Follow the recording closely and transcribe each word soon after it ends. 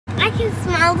can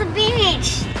smell the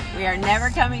beach. We are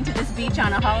never coming to this beach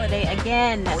on a holiday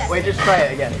again. Wait, just try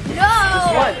it again. No!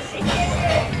 Just once.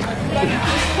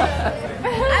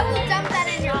 I will dump that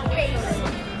in your face.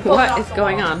 What is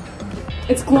going on?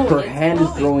 It's glowing. Her hand is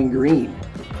glowing green.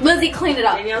 Lizzie, clean it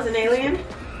up. Danielle's an alien?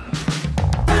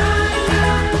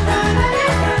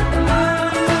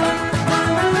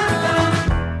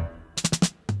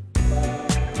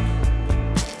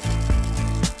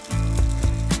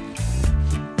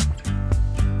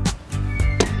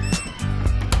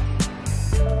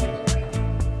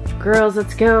 Girls,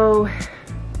 let's go.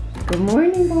 Good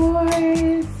morning,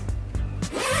 boys.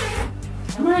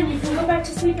 Come on, you can go back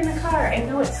to sleep in the car. I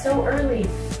know it's so early.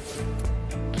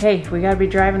 Okay, we gotta be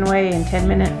driving away in 10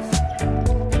 minutes.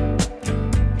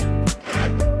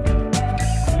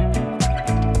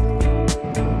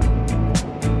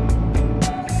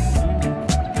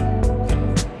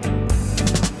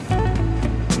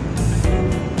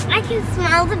 I can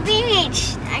smell the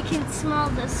beach. I can smell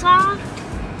the soft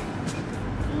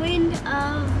wind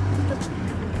of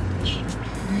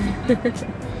the beach.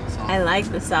 I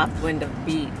like the soft wind of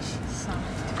beach.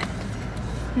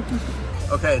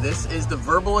 Okay, this is the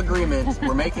verbal agreement.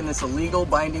 We're making this a legal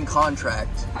binding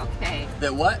contract. Okay.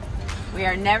 That what? We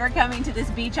are never coming to this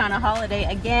beach on a holiday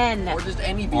again. Or just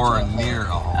any beach. Or on near a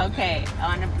holiday. Okay,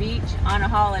 on a beach on a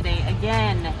holiday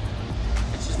again.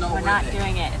 It's just not We're worth not it.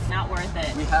 doing it. It's not worth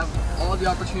it. We have all the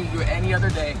opportunity to do it any other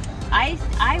day.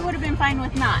 I would have been fine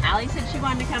with not. Allie said she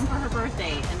wanted to come for her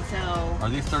birthday, and so. Are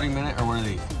these 30-minute or what are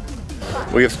these?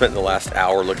 We have spent the last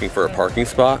hour looking for a parking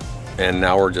spot, and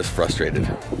now we're just frustrated.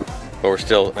 But we're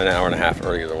still an hour and a half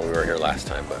earlier than when we were here last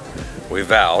time. But we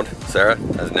vowed, Sarah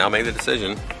has now made the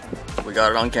decision. We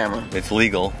got it on camera. It's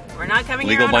legal. We're not coming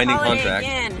Legal here on binding a holiday contract.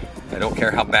 again. I don't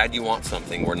care how bad you want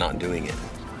something, we're not doing it.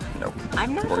 Nope.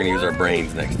 I'm not. We're gonna use our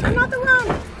brains next time. I'm not the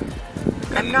one.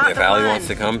 I'm And not if the Allie one. wants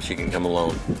to come, she can come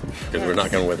alone. Because we're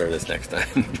not going with her this next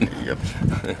time. Yep.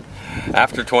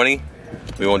 After 20,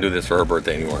 we won't do this for her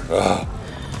birthday anymore. Ugh.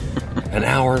 An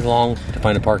hour long to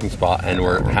find a parking spot, and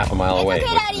we're half a mile away.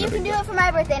 Okay, Daddy, you can do it for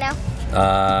my birthday now.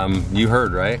 You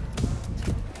heard, right?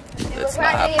 We're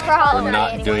not doing it for holiday. We're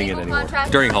not doing it anymore.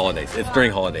 During holidays. It's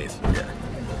during holidays. Yeah.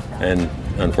 And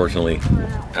unfortunately,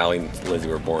 Allie and Lizzie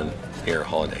were born here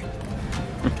holiday.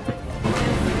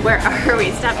 Where are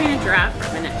we? Stop being a giraffe for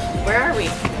a minute. Where are we?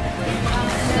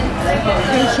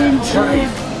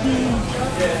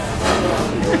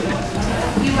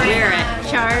 We're at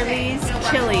Charlie's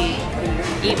Chili,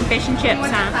 eating fish and chips,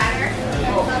 huh?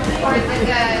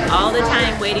 All the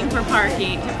time waiting for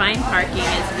parking. To find parking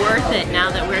is worth it now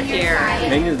that we're here.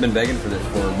 Megan's been begging for this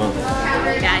for a month.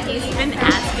 Yeah, he's been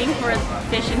asking for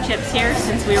fish and chips here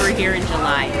since we were here in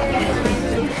July.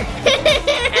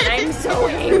 And I'm so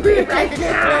angry right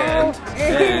now.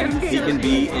 And he can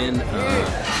be in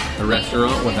a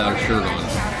restaurant without a shirt on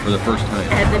for the first time.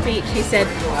 At the beach, he said,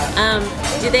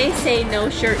 do they say no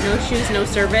shirt, no shoes, no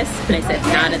service? And I said,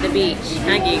 not at the beach.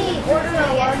 Nuggie.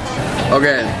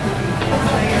 Okay.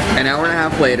 An hour and a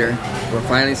half later, we're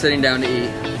finally sitting down to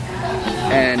eat.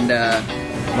 And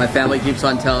my family keeps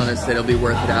on telling us that it'll be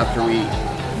worth it after we eat.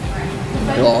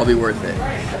 It'll all be worth it.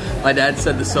 My dad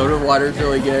said the soda water is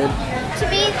really good. To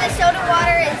me, the soda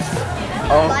water is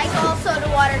like all soda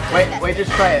water. Wait,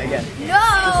 just try it again. No!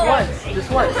 Just once. Just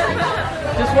once.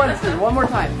 Just once. One more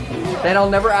time. Then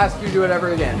I'll never ask you to do it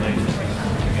ever again.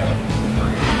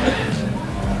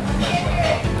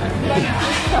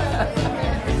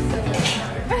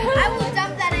 I will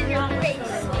dump that in your face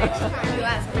next time you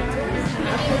ask me.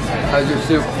 How's your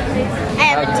soup? I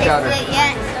haven't How's the chowder? tasted it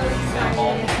yet.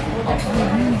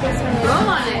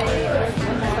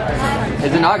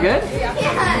 Is it not good? Yeah,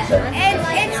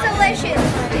 it's delicious.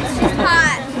 It's just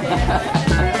hot.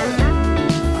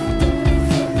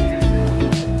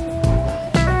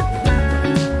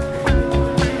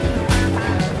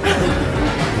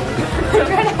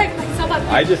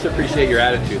 I just appreciate your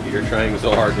attitude that you're trying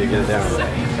so hard to get it down.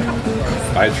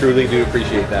 I truly do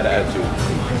appreciate that attitude.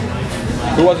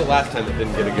 Who was it last time that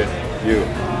didn't get a good view?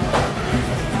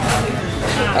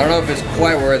 I don't know if it's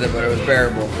quite worth it, but it was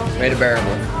bearable. Made it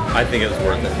bearable. I think it was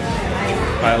worth it.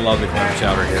 I love the clam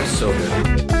chowder here. It's so good.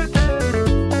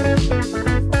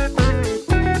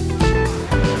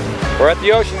 We're at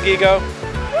the ocean, Gigo.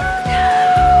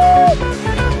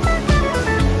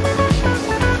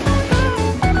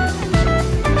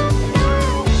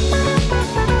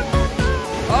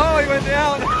 Oh, he went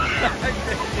down.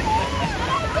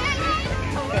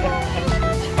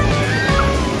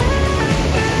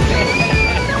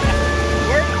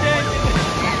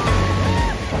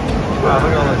 Wow,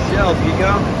 look at all those shells,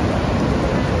 Gigo.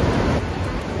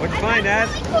 What'd you find, Dad?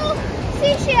 Really cool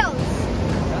seashells.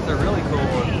 That's a really cool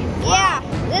one. Yeah,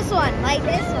 this one, like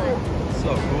this one.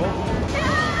 So cool.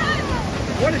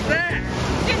 What is that?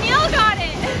 Danielle got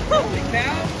it. Holy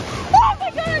cow. Oh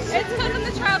my gosh. It's because of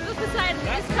the trials of Poseidon.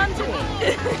 It's come to me.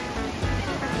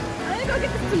 I'm gonna go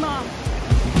get this to Mom.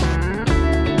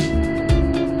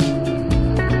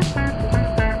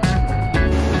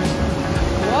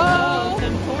 Whoa.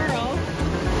 Some coral.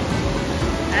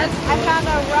 I found a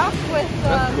rock with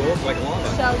That's cool. It's like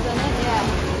lava. shells in it, yeah.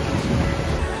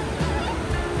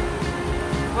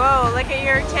 Whoa, look at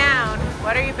your town.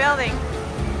 What are you building?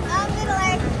 Middle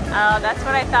Earth. Oh, that's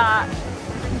what I thought.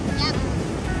 Yep.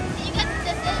 Do you guess what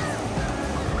this is?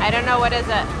 I don't know, what is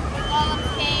it? Golem's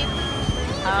cave.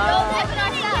 Oh. Go step in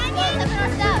our stuff. Go step in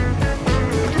our stuff.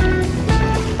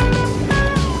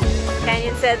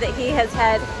 Canyon said that he has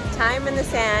had time in the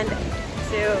sand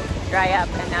to dry up,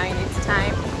 and now he needs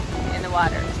time in the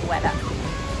water to wet up.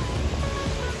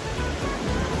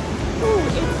 Ooh,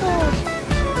 it's cold.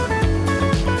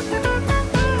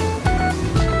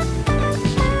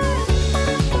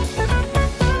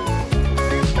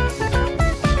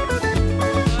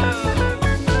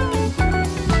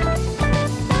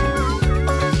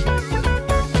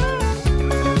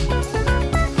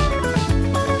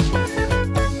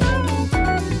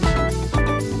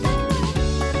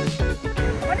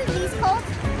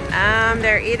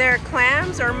 They're either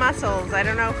clams or mussels. I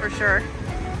don't know for sure.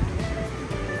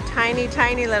 Tiny,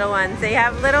 tiny little ones. They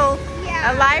have little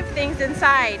alive things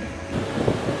inside.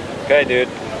 Okay, dude.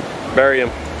 Bury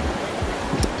him.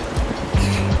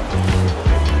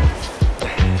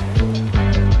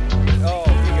 Oh,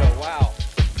 here you go.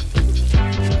 Wow.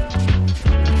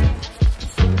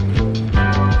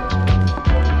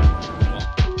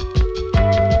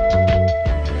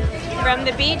 From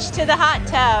the beach to the hot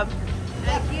tub.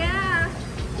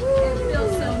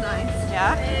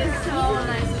 Yeah? It is so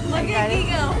nice. Look at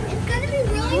Gigo. It's gonna be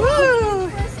really Woo!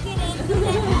 hard for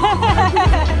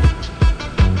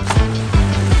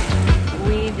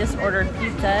skinny. We just ordered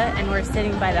pizza and we're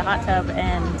sitting by the hot tub,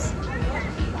 and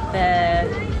the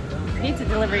pizza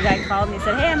delivery guy called and he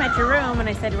said, hey, I'm at your room, and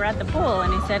I said, we're at the pool,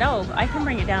 and he said, oh, I can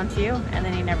bring it down to you, and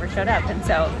then he never showed up. And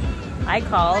so I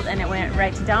called and it went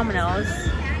right to Domino's,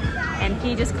 and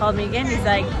he just called me again. He's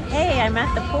like, hey, I'm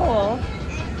at the pool.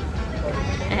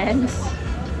 And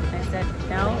I said,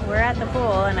 no, we're at the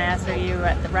pool. And I asked, are you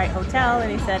at the right hotel?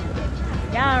 And he said,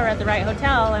 yeah, we're at the right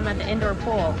hotel. I'm at the indoor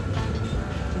pool.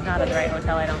 He's not at the right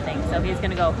hotel, I don't think. So he's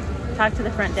gonna go talk to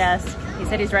the front desk. He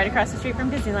said he's right across the street from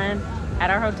Disneyland at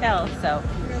our hotel. So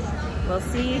we'll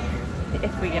see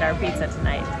if we get our pizza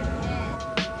tonight.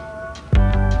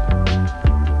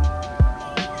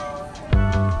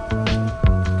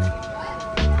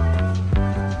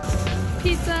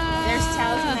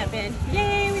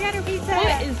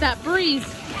 What is that breeze?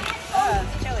 Oh,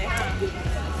 it's chilly, huh?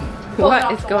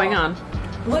 What is going on?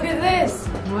 Look at this.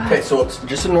 Okay, so it's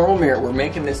just a normal mirror. We're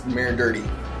making this mirror dirty.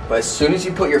 But as soon as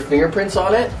you put your fingerprints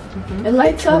on it, It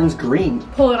lights it turns green.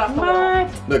 Pull it off the wall.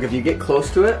 Look, if you get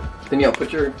close to it, then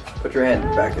put your hand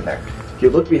back in there. If you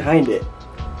look behind it,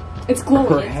 It's glowing.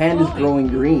 her hand is glowing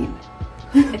green.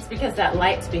 It's because that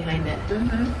light's behind it.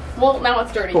 Well, now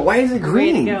it's dirty. But why is it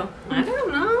green? Go. I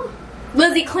don't know.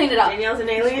 Lizzie, clean it up. Danielle's an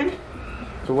alien?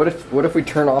 So what if we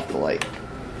turn off the light?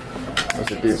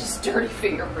 What's it do? Just dirty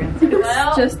fingerprints.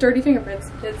 Well, Just dirty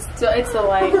fingerprints. It's the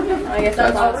light. I guess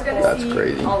that's all we're gonna That's see.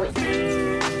 crazy. All we-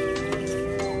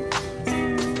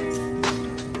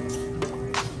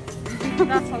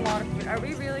 that's a lot of food. Are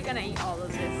we really gonna eat all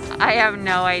of this? I have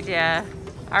no idea.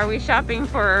 Are we shopping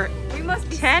for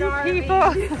 10 people?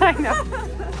 I know.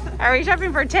 Are we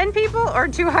shopping for 10 people or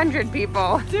 200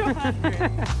 people?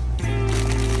 200.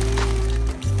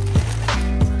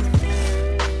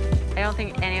 I don't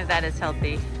think any of that is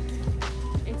healthy.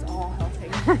 It's all healthy.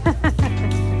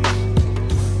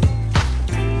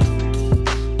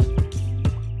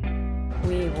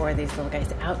 We wore these little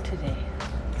guys out today.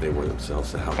 They wore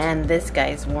themselves out. And this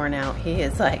guy's worn out. He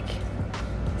is like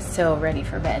so ready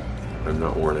for bed. I'm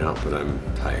not worn out, but I'm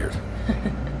tired.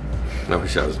 I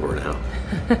wish I was worn out.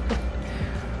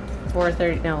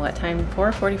 4:30, no, what time?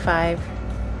 4:45.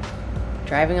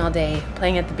 Driving all day,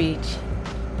 playing at the beach,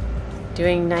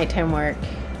 doing nighttime work.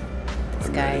 This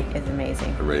I'm guy ready. is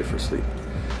amazing. I'm ready for sleep.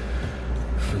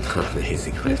 Not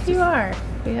amazing. Yes, you are.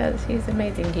 Yes, he's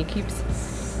amazing. He keeps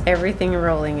everything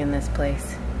rolling in this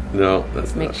place. No,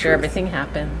 that's Make not sure true. everything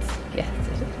happens. Yes,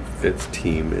 it is. It's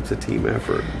team. It's a team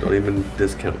effort. Don't even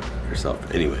discount yourself.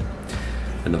 Anyway,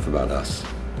 enough about us.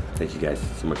 Thank you guys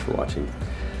so much for watching.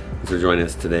 Thanks for joining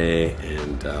us today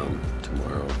and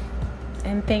tomorrow.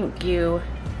 And thank you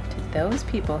to those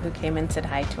people who came and said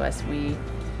hi to us. We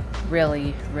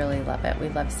really, really love it. We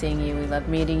love seeing you. We love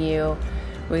meeting you.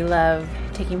 We love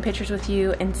taking pictures with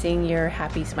you and seeing your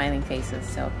happy, smiling faces.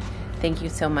 So thank you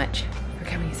so much for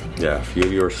coming and saying hi. Yeah, a few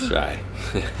of you are shy.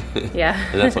 Yeah.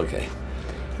 And that's okay.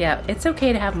 Yeah, it's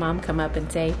okay to have mom come up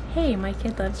and say, hey, my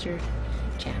kid loves your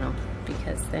channel,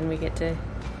 because then we get to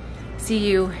see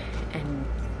you and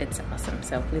it's awesome.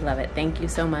 So we love it. Thank you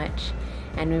so much.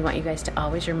 And we want you guys to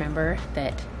always remember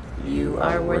that you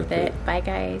are worth it. Bye,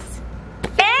 guys.